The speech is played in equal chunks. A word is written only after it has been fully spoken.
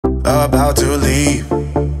about to leave,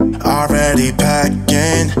 already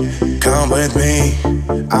packing. Come with me,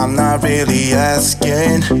 I'm not really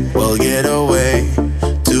asking. We'll get away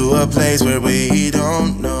to a place where we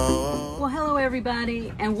don't know. Well, hello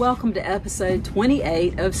everybody, and welcome to episode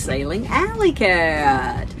 28 of Sailing Alley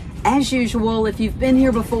Cat. As usual, if you've been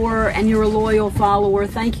here before and you're a loyal follower,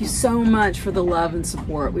 thank you so much for the love and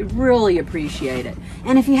support. We really appreciate it.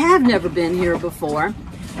 And if you have never been here before,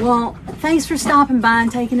 well, thanks for stopping by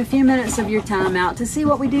and taking a few minutes of your time out to see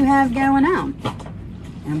what we do have going on.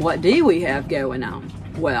 And what do we have going on?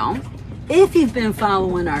 Well, if you've been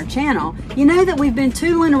following our channel, you know that we've been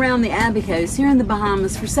tooling around the Abacos here in the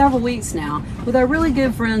Bahamas for several weeks now with our really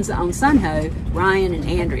good friends on Sunho, Ryan and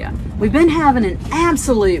Andrea. We've been having an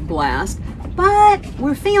absolute blast, but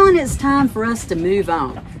we're feeling it's time for us to move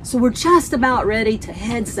on. So we're just about ready to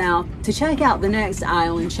head south to check out the next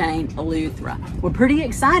island chain, Eleuthera. We're pretty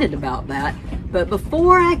excited about that, but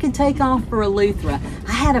before I could take off for Eleuthera,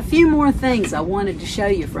 I had a few more things I wanted to show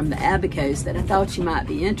you from the Abacos that I thought you might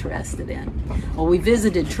be interested in. Well, we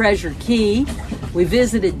visited Treasure Cay, we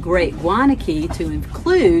visited Great Guana Cay to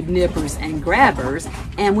include nippers and grabbers,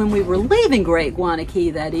 and when we were leaving Great Guana Cay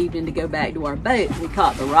that evening to go back to our boat, we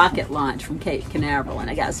caught the rocket launch from Cape Canaveral, and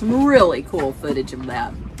I got some really cool footage of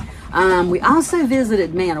that. We also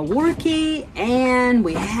visited Man O War Cay, and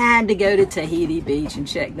we had to go to Tahiti Beach and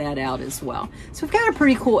check that out as well. So we've got a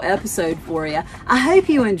pretty cool episode for you. I hope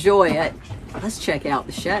you enjoy it. Let's check out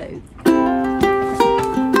the show.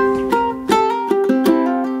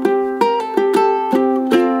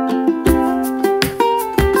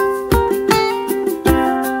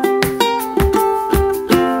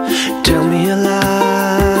 Tell me a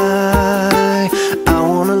lie, I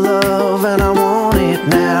wanna love and I want it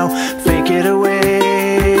now. Fake it away,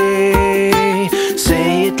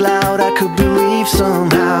 say it loud, I could believe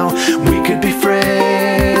somehow. We could be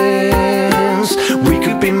friends, we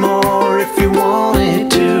could be more if you wanted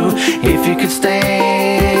to. If you could stand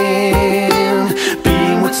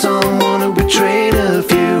being with someone who betrayed a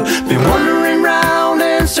few. Been wandering round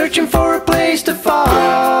and searching for a place to fall.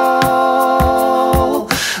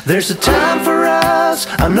 There's a time for us,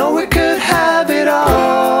 I know we could have it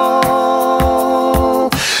all.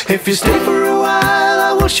 If you stay for a while,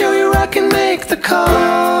 I will show you I can make the call.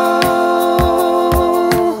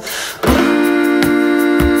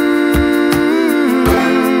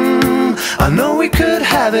 I know we could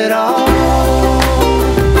have it all.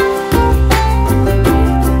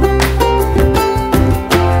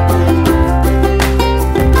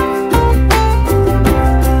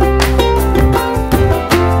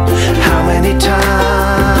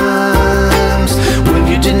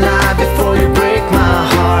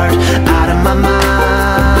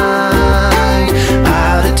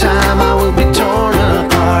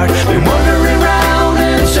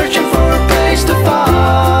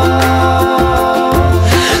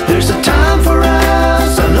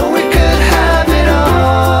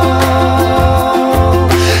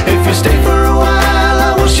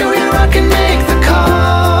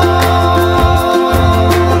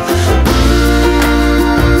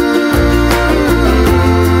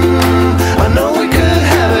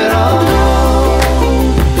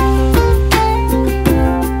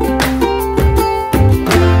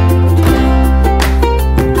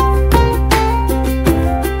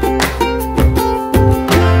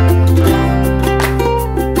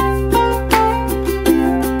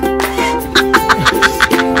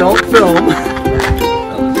 Don't film.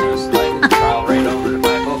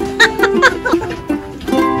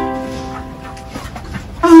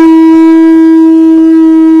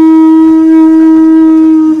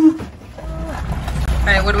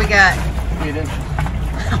 Alright, what do we got? 8 inches.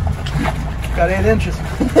 Got 8 inches.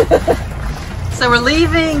 So we're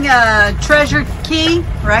leaving Treasure Cay,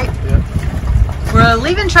 right? Yeah. We're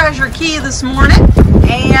leaving Treasure Cay this morning,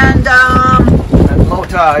 and At low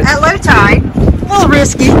tide. at low tide, a little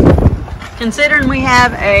risky, considering we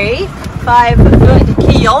have a 5-foot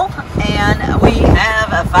keel and we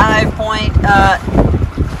have a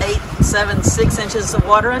 5.876 inches of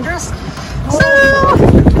water under us. So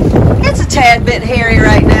it's a tad bit hairy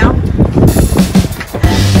right now.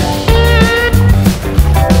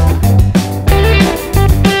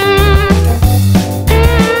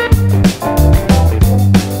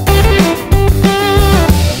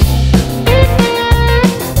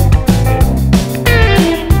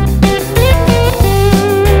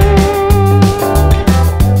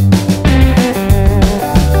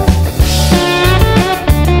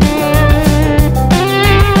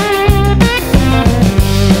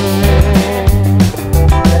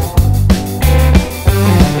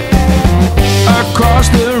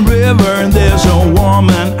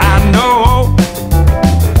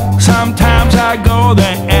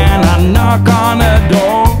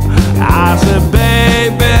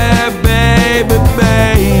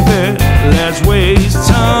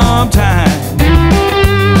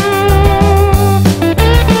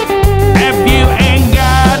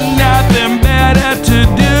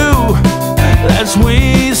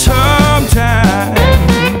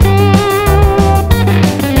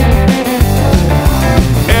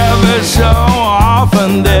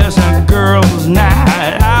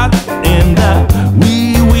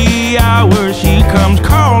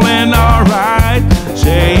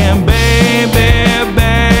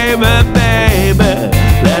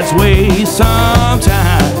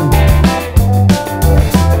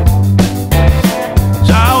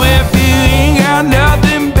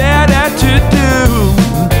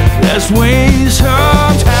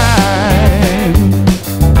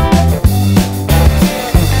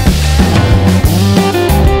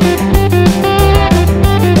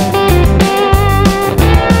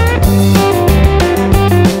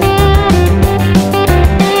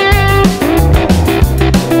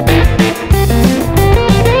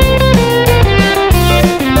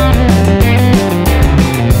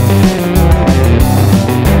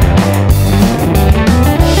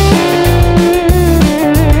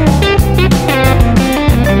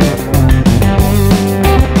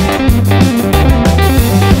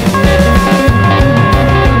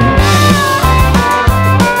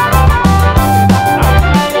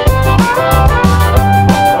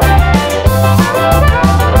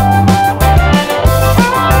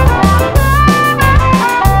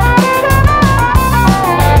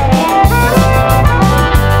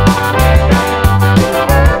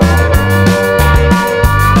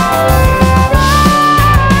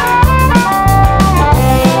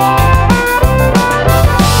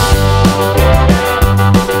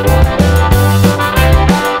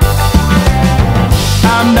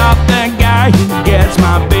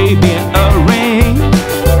 baby a ring.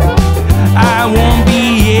 I won't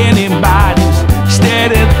be anybody's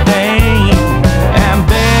steady thing. And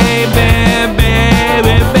baby,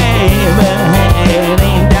 baby, baby,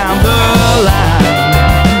 heading down the line.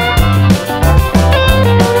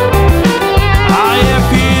 Oh, if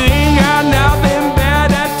you ain't got nothing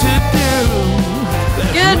better to do.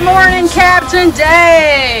 Good morning, Captain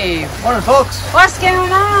Dave. Morning, folks. What's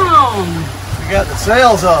going on? We got the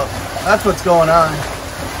sails up. That's what's going on.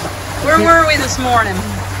 Where were we this morning?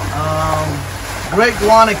 Great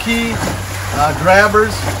Guana Cay,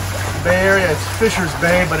 Grabbers, Bay Area. It's Fisher's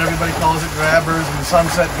Bay, but everybody calls it Grabbers, and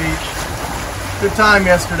Sunset Beach. Good time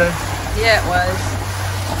yesterday. Yeah, it was.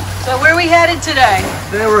 So where are we headed today?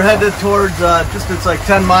 Today we're headed towards it's like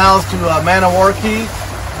 10 miles to Man O War Cay.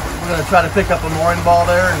 We're going to try to pick up a mooring ball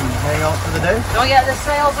there and hang out for the day. Don't we got the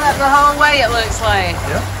sails up the whole way, it looks like.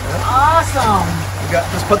 Yeah. Awesome. We got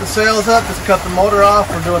just put the sails up, just cut the motor off.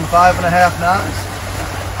 We're doing 5.5 knots.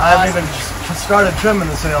 I haven't even started trimming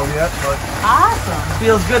the sails yet, but awesome. It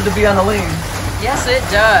feels good to be on the lean. Yes, it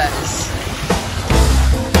does.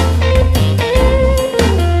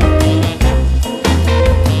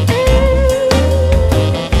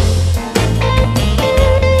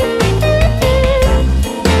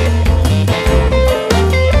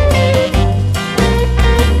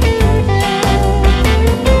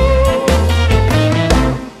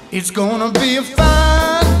 It's gonna be a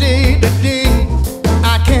fine day today,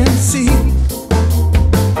 I can see.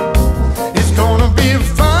 It's gonna be a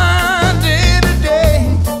fine day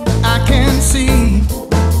today, I can see.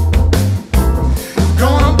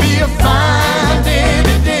 Gonna be a fine day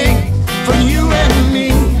today for you and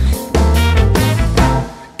me.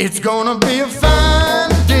 It's gonna be a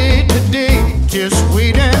fine day today, just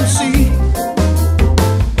wait and see.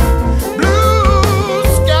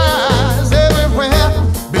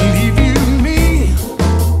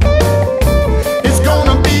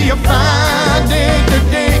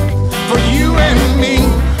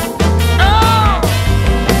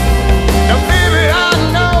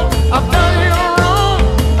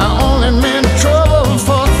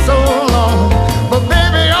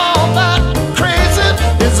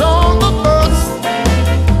 Bus.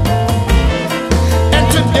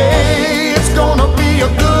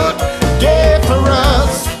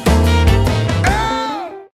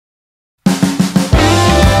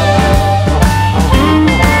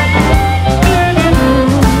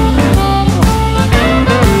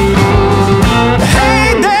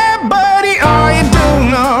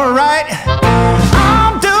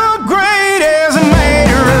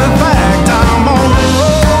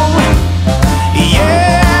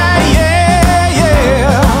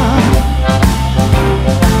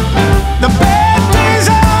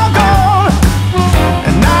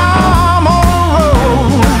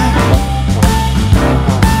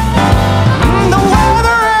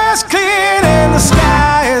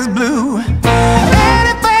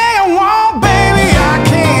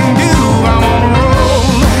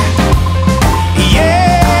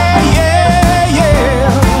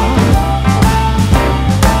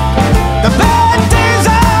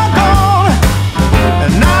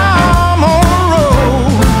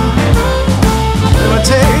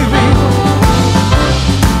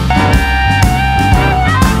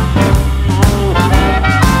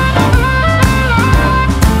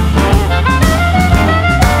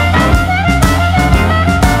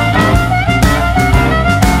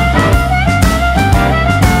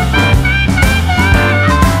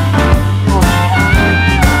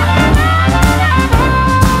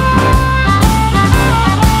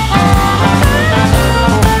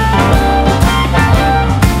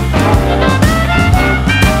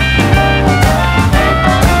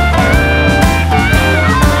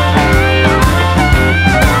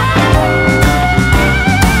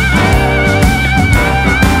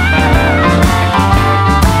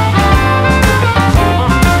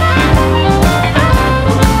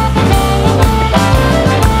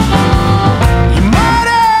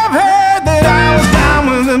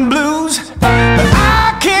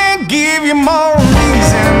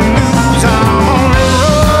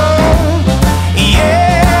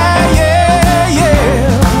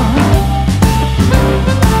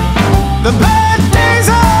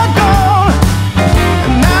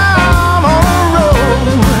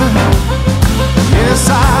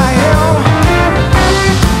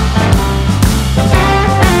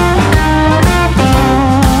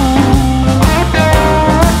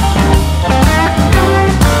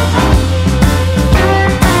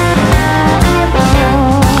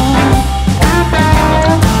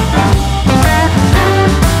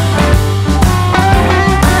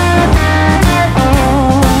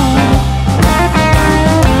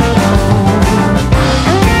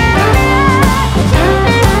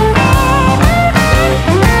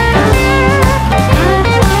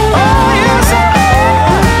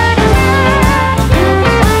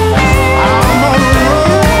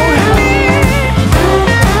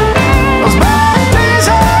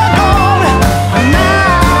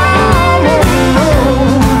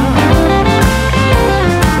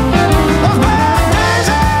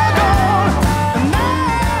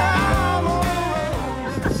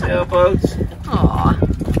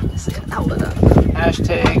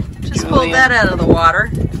 that out of the water.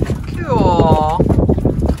 Cool.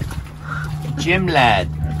 Jim lad.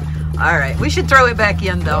 All right, we should throw it back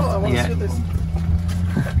in though. I want to Yeah. see this.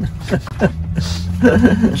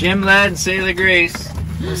 Jim lad and Sailor Grace.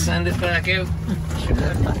 We'll send it back out. I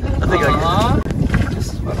think I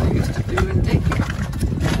This is what I used to do in daycare.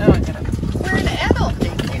 Now I gotta. We're in adult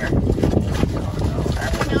daycare.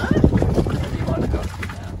 Are we not? Where do you want to go now?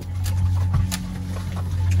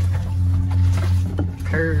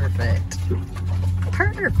 Perfect.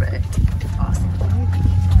 Perfect. Awesome.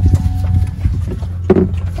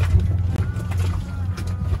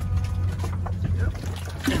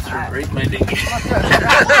 Break my dinghy.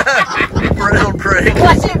 It'll break.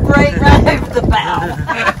 Watch it break right over the bow.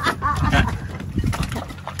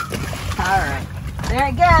 All right, there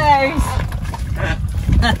it goes.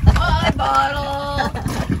 Bye, bottle.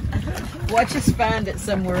 Watch us find it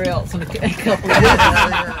somewhere else in a couple of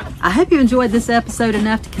weeks. I hope you enjoyed this episode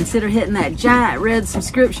enough to consider hitting that giant red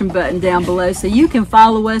subscription button down below so you can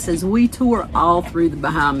follow us as we tour all through the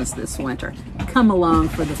Bahamas this winter. Come along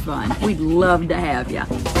for the fun. We'd love to have you.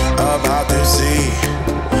 About to see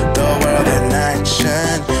the world in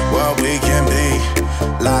action, what we can be.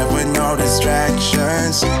 Life with no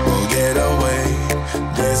distractions, we'll get away.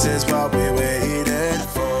 This is what we wait.